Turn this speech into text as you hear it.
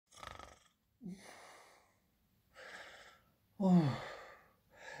Oh,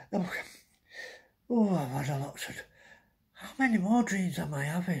 oh, I've had a lot of... How many more dreams am I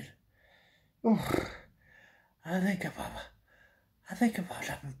having? Oh, I think I've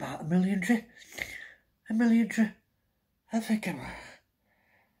had about a million dreams. I think I'm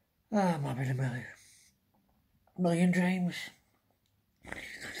having a million dreams.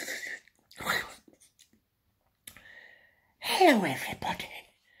 Hello, everybody.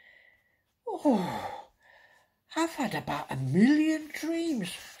 Oh, I've had about a million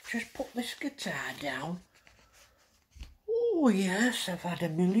dreams. Just put this guitar down. Oh, yes, I've had a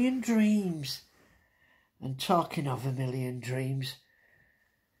million dreams. And talking of a million dreams,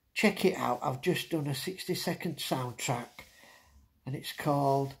 check it out. I've just done a 60-second soundtrack and it's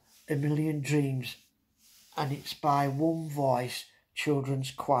called A Million Dreams and it's by One Voice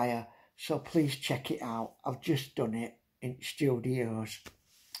Children's Choir. So please check it out. I've just done it in studios.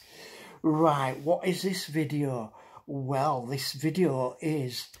 Right, what is this video? Well, this video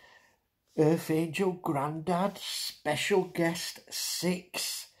is Earth Angel Grandad Special Guest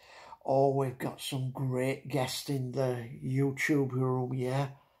 6. Oh, we've got some great guests in the YouTube room, yeah.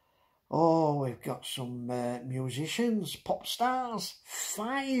 Oh, we've got some musicians, pop stars,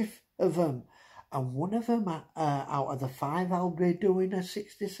 5 of them. And one of them, out of the 5, I'll be doing a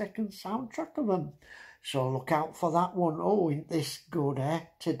 60-second soundtrack of them. So look out for that one. Oh, isn't this good,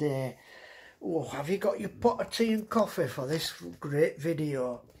 today? Oh, have you got your pot of tea and coffee for this great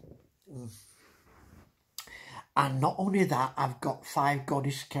video? And not only that, I've got 5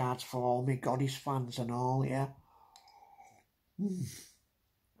 goddess cards for all my goddess fans and all, yeah.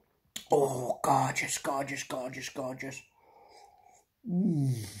 Oh, gorgeous, gorgeous, gorgeous, gorgeous.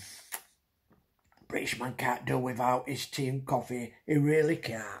 British man can't do without his tea and coffee. He really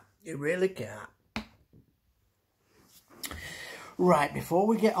can't. He really can't. Right, before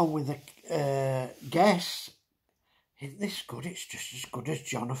we get on with the guests, isn't this good? It's just as good as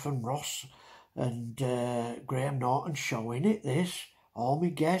Jonathan Ross and Graham Norton show, in it, this. All my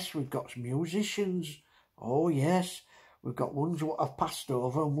guests, we've got some musicians. Oh, yes. We've got ones what have passed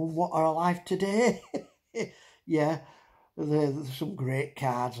over and one what are alive today. Yeah, there's some great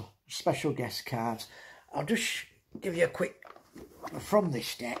cards, special guest cards. I'll just give you a quick, from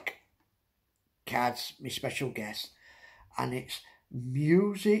this deck, cards, my special guest. And it's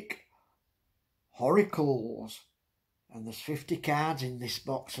Music Oracles. And there's 50 cards in this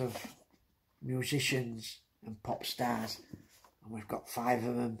box of musicians and pop stars. And we've got 5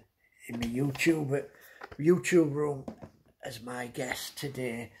 of them in my YouTube room as my guest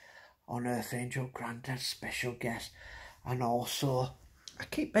today on Earth Angel Grandad's special guest. And also, I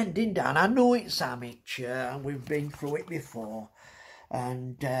keep bending down. I know it's amateur and we've been through it before.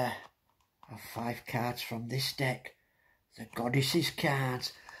 And I have 5 cards from this deck. The Goddesses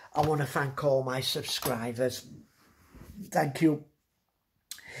cards. I want to thank all my subscribers. Thank you.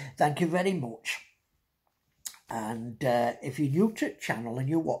 Thank you very much. And if you're new to the channel and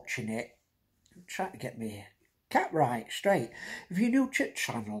you're watching it, try to get me cat right straight. If you're new to the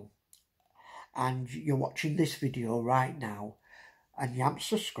channel and you're watching this video right now and you haven't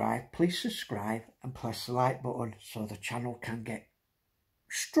subscribed, please subscribe and press the like button so the channel can get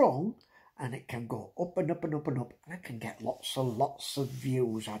strong and it can go up and up and up and up, and I can get lots of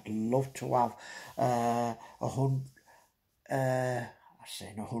views. I'd love to have 100. I'm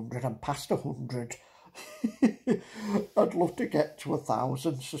saying 100. I'm past 100. I'd love to get to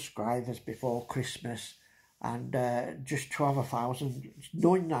 1,000 subscribers before Christmas, and just to have 1,000.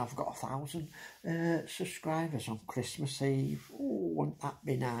 Knowing that I've got 1,000 subscribers on Christmas Eve. Oh, wouldn't that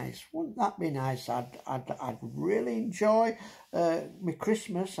be nice? Wouldn't that be nice? I'd really enjoy my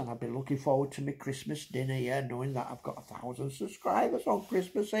Christmas, and I'd be looking forward to my Christmas dinner. Yeah, knowing that I've got 1,000 subscribers on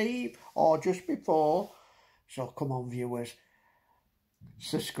Christmas Eve or just before. So come on, viewers.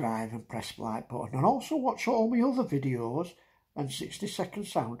 Subscribe and press the like button, and also watch all my other videos and 60-second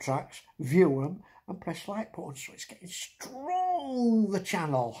soundtracks, view them and press the like button so it's getting strong, the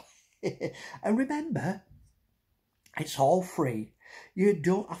channel. And remember, it's all free. You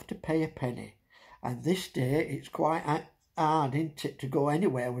don't have to pay a penny, and this day it's quite hard, isn't it, to go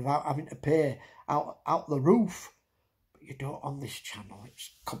anywhere without having to pay out the roof, but you don't on this channel.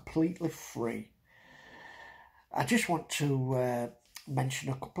 It's completely free. I just want to mention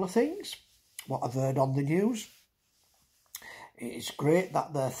a couple of things, what I've heard on the news. It's great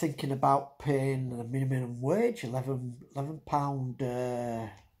that they're thinking about paying the minimum wage, £11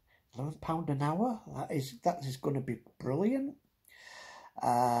 an hour. That is going to be brilliant.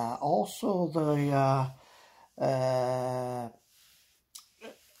 Also,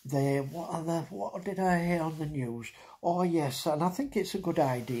 what did I hear on the news? Oh yes, and I think it's a good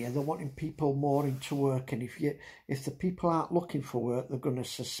idea. They're wanting people more into work, and if the people aren't looking for work, they're going to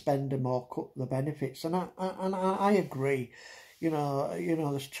suspend them or cut the benefits. And I agree.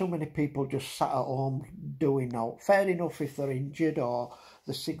 There's too many people just sat at home doing no. Fair enough if they're injured or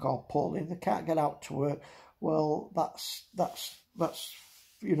they're sick or poorly and they can't get out to work. Well, that's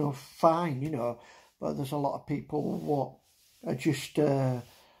fine. But there's a lot of people what are just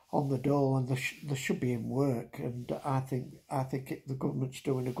on the dole, and they should be in work. And I think the government's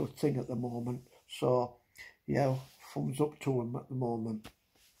doing a good thing at the moment. So yeah, thumbs up to them at the moment.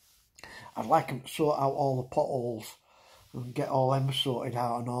 I'd like them to sort out all the potholes and get all them sorted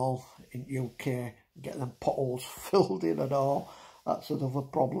out and all in UK, get them potholes filled in and all. That's another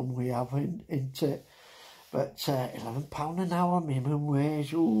problem we have into it. But £11 an hour minimum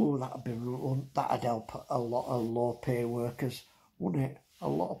wage, ooh, that'd help a lot of low pay workers, wouldn't it? A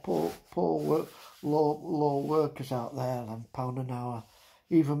lot of low workers out there, £11 an hour.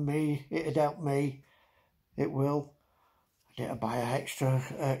 Even me, it'd help me. It will. I'd buy an extra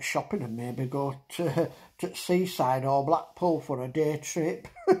shopping and maybe go to Seaside or Blackpool for a day trip.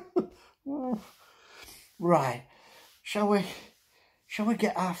 Right, shall we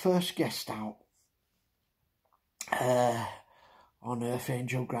get our first guest out? On Earth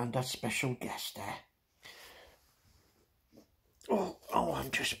Angel Grandad special guest there. Oh,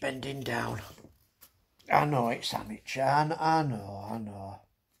 I'm just bending down. I know it's amateur, I know.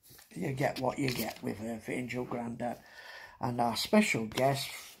 You get what you get with Earth Angel Grandad. And our special guest,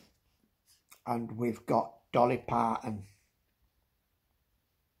 and we've got Dolly Parton.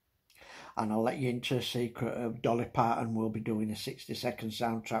 And I'll let you into a secret of Dolly Parton will be doing a 60-second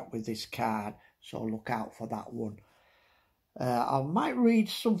soundtrack with this card, so look out for that one. I might read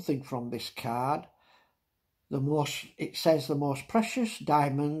something from this card. It says the most precious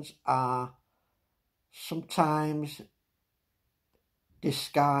diamonds are sometimes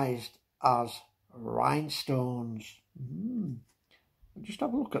disguised as rhinestones. I'll just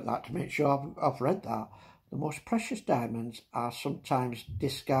have a look at that to make sure I've read that. The most precious diamonds are sometimes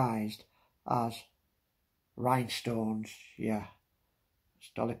disguised as rhinestones. Yeah. It's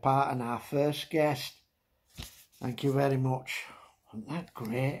Dolly Parton, our first guest. Thank you very much. Wasn't that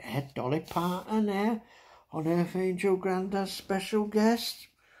great, Dolly Parton there on Earth Angel Grandad's special guest?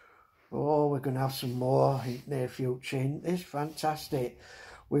 Oh, we're going to have some more in the near future, ain't this? Fantastic.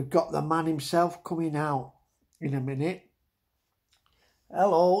 We've got the man himself coming out in a minute.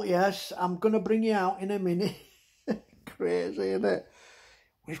 Hello, yes, I'm going to bring you out in a minute. Crazy, isn't it?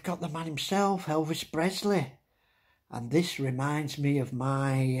 We've got the man himself, Elvis Presley. And this reminds me of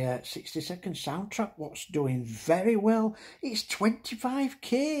my 60-second soundtrack, what's doing very well. It's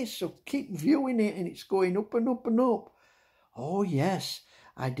 25k, so keep viewing it, and it's going up and up and up. Oh, yes,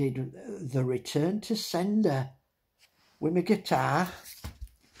 I did the Return to Sender with my guitar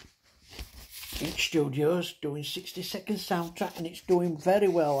in studios, doing 60-second soundtrack, and it's doing very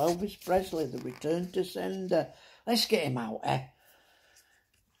well. Elvis Presley, the Return to Sender. Let's get him out, eh?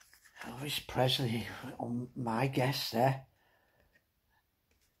 Elvis Presley, on my guest there.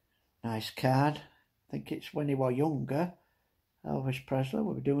 Nice card. I think it's when he was younger. Elvis Presley,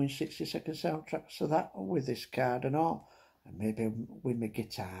 we'll be doing 60-second soundtracks to that with this card and all. And maybe with my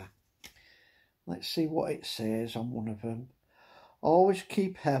guitar. Let's see what it says on one of them. Always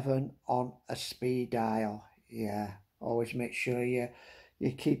keep heaven on a speed dial. Yeah, always make sure you're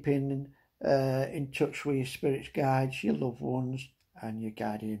keeping in touch with your spirits guides, your loved ones, and your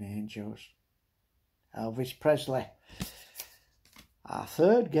guardian angels. Elvis Presley. Our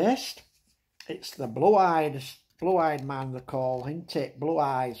third guest, it's the blue-eyed man they call, isn't it? Blue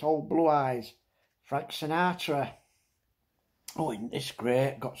eyes, old blue eyes. Frank Sinatra. Oh, isn't this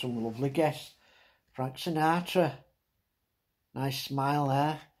great? Got some lovely guests. Frank Sinatra. Nice smile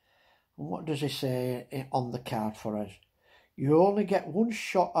there. And what does he say on the card for us? You only get one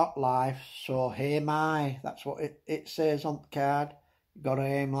shot at life, so aim high. That's what it says on the card. You got to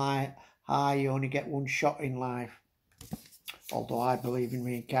aim high. You only get one shot in life. Although I believe in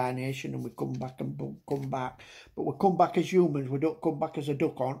reincarnation and we come back and come back. But we come back as humans. We don't come back as a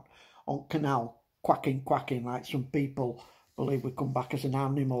duck on canal. Quacking like some people believe we come back as an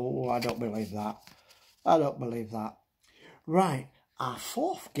animal. Oh, I don't believe that. I don't believe that. Right. Our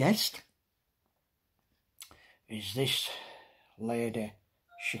fourth guest is this lady,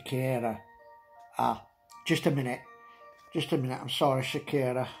 Shakira. Just a minute. I'm sorry,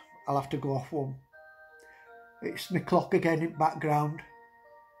 Shakira. I'll have to go off one. It's my clock again in background.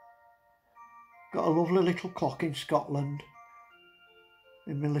 Got a lovely little clock in Scotland.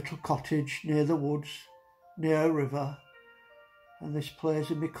 In my little cottage near the woods, near a river. And this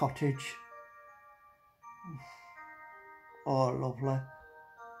plays in my cottage. Oh, lovely.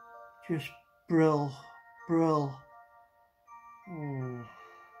 Just brill. Oh.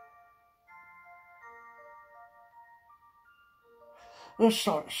 Oh,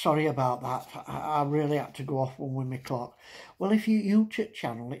 sorry about that. I really had to go off one with my clock. Well, if you YouTube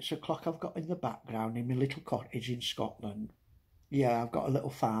channel, it's a clock I've got in the background in my little cottage in Scotland. Yeah, I've got a little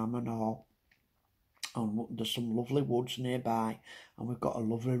farm and all. And there's some lovely woods nearby. And we've got a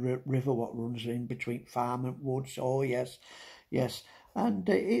lovely river what runs in between farm and woods. Oh, yes. And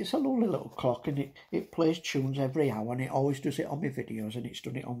it's a lovely little clock, and it plays tunes every hour, and it always does it on my videos, and it's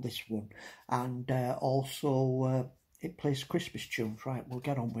done it on this one. And also it plays Christmas tunes. Right, we'll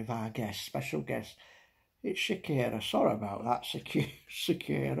get on with our guest, special guest. It's Shakira. Sorry about that,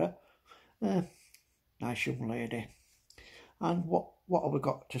 Shakira. Nice young lady. And what have we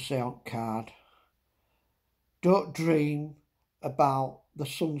got to say on card? Don't dream about the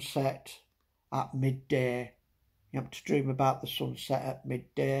sunset at midday. You have to dream about the sunset at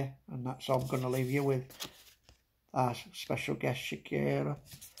midday, and that's all I'm going to leave you with. Our special guest, Shakira.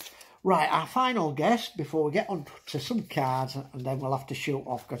 Right, our final guest, before we get on to some cards, and then we'll have to shoot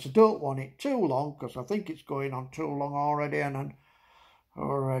off, because I don't want it too long, because I think it's going on too long already, and I'm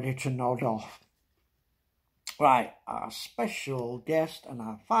ready to nod off. Right, our special guest and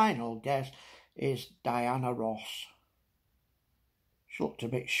our final guest is Diana Ross. She looked a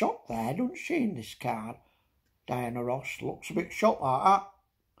bit shocked there, doesn't she, in this card? Diana Ross looks a bit shocked like that.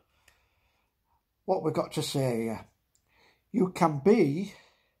 What we got to say here? You can be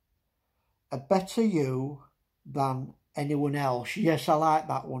a better you than anyone else. Yes, I like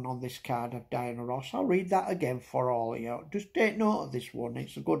that one on this card of Diana Ross. I'll read that again for all of you. Just take note of this one.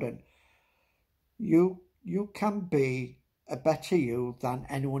 It's a good one. You can be a better you than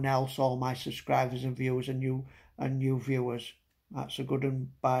anyone else, all my subscribers and viewers and new viewers. That's a good one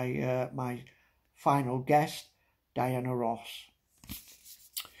by my final guest, Diana Ross.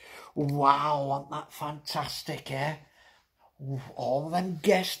 Wow, wasn't that fantastic, eh? All them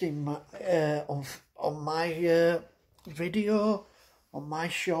guests in my, on my video, on my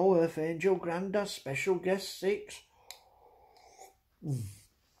show, Earth Angel Grandad, special guest 6.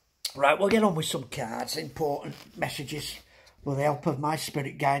 Right, we'll get on with some cards, important messages with the help of my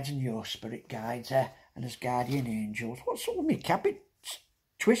spirit guides and your spirit guides, and as guardian angels. What's all my cabin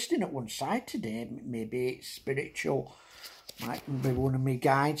twisting at one side today? Maybe it's spiritual. Might be one of my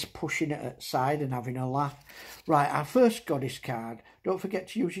guides pushing it at side and having a laugh. Right, our first goddess card. Don't forget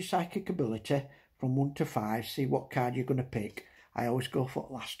to use your psychic ability from 1 to 5. See what card you're going to pick. I always go for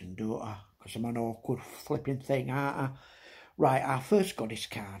last and don't I? Because I'm an awkward flipping thing, aren't I? Right, our first goddess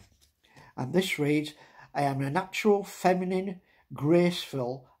card. And this reads, I am a natural, feminine,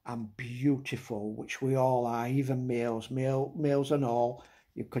 graceful and beautiful, which we all are, even males, males and all,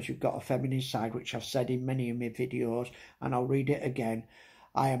 because you've got a feminine side, which I've said in many of my videos, and I'll read it again.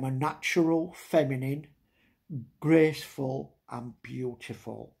 I am a natural, feminine, graceful and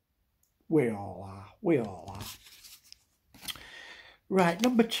beautiful. We all are. Right,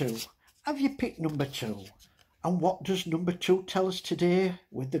 number 2. Have you picked number 2? And what does number 2 tell us today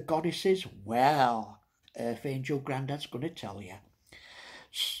with the goddesses? Well, Earth Angel Grandad's going to tell you.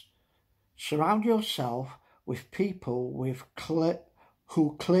 Surround yourself with people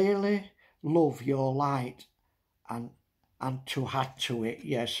who clearly love your light and to add to it.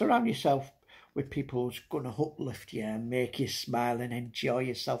 Yeah, surround yourself with people who's going to uplift you and make you smile and enjoy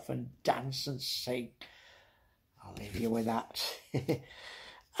yourself and dance and sing. I'll leave you with that.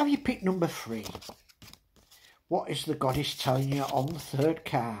 Have you picked number 3? What is the goddess telling you on the 3rd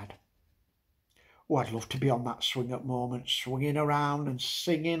card? Oh, I'd love to be on that swing at the moment, swinging around and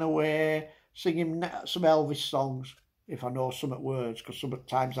singing away, singing some Elvis songs, if I know some words, because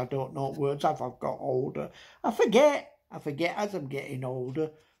sometimes I don't know words as I've got older. I forget as I'm getting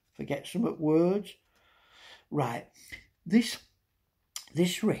older, forget some words. Right, this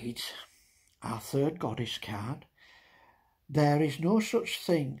reads, our 3rd goddess card. There is no such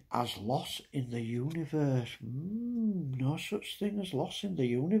thing as loss in the universe. No such thing as loss in the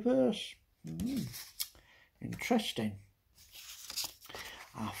universe. Interesting.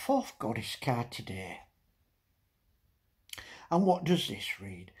 Our 4th goddess card today. And what does this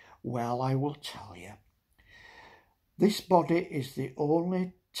read? Well, I will tell you. This body is the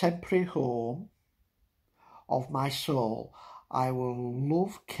only temporary home of my soul. I will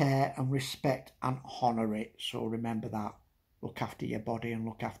love, care and respect and honour it. So remember that. Look after your body and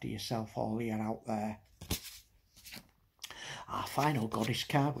look after yourself, all of you out there. Our final goddess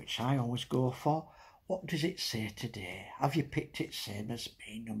card, which I always go for. What does it say today? Have you picked it same as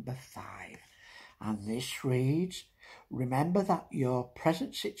me, number 5? And this reads, Remember that your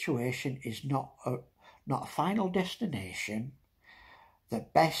present situation is not a final destination. The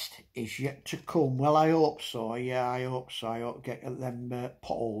best is yet to come. Well, I hope so. Yeah, I hope so. I hope to get them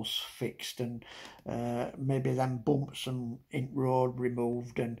potholes fixed and maybe them bumps and in road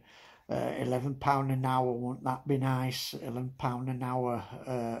removed, and £11 an hour, wouldn't that be nice? £11 an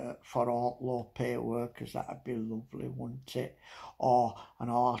hour for all low pay workers, that'd be lovely, wouldn't it? And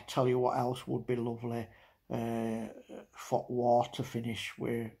I'll tell you what else would be lovely, for war to finish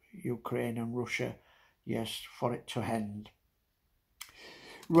with Ukraine and Russia. Yes, for it to end.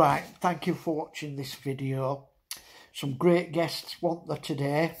 Right, thank you for watching this video. Some great guests want there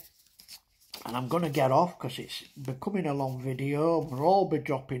today, and I'm going to get off because it's becoming a long video. We'll all be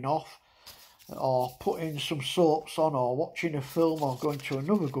dropping off or putting some soaps on or watching a film or going to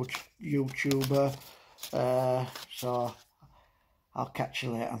another good YouTuber. So I'll catch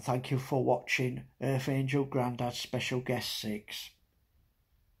you later, and thank you for watching Earth Angel Grandad Special Guest 6.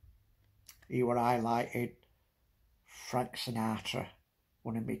 He were highlighted Frank Sinatra,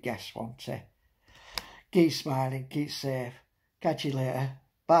 one of my guests, won't he? Keep smiling, keep safe. Catch you later.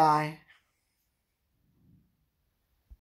 Bye.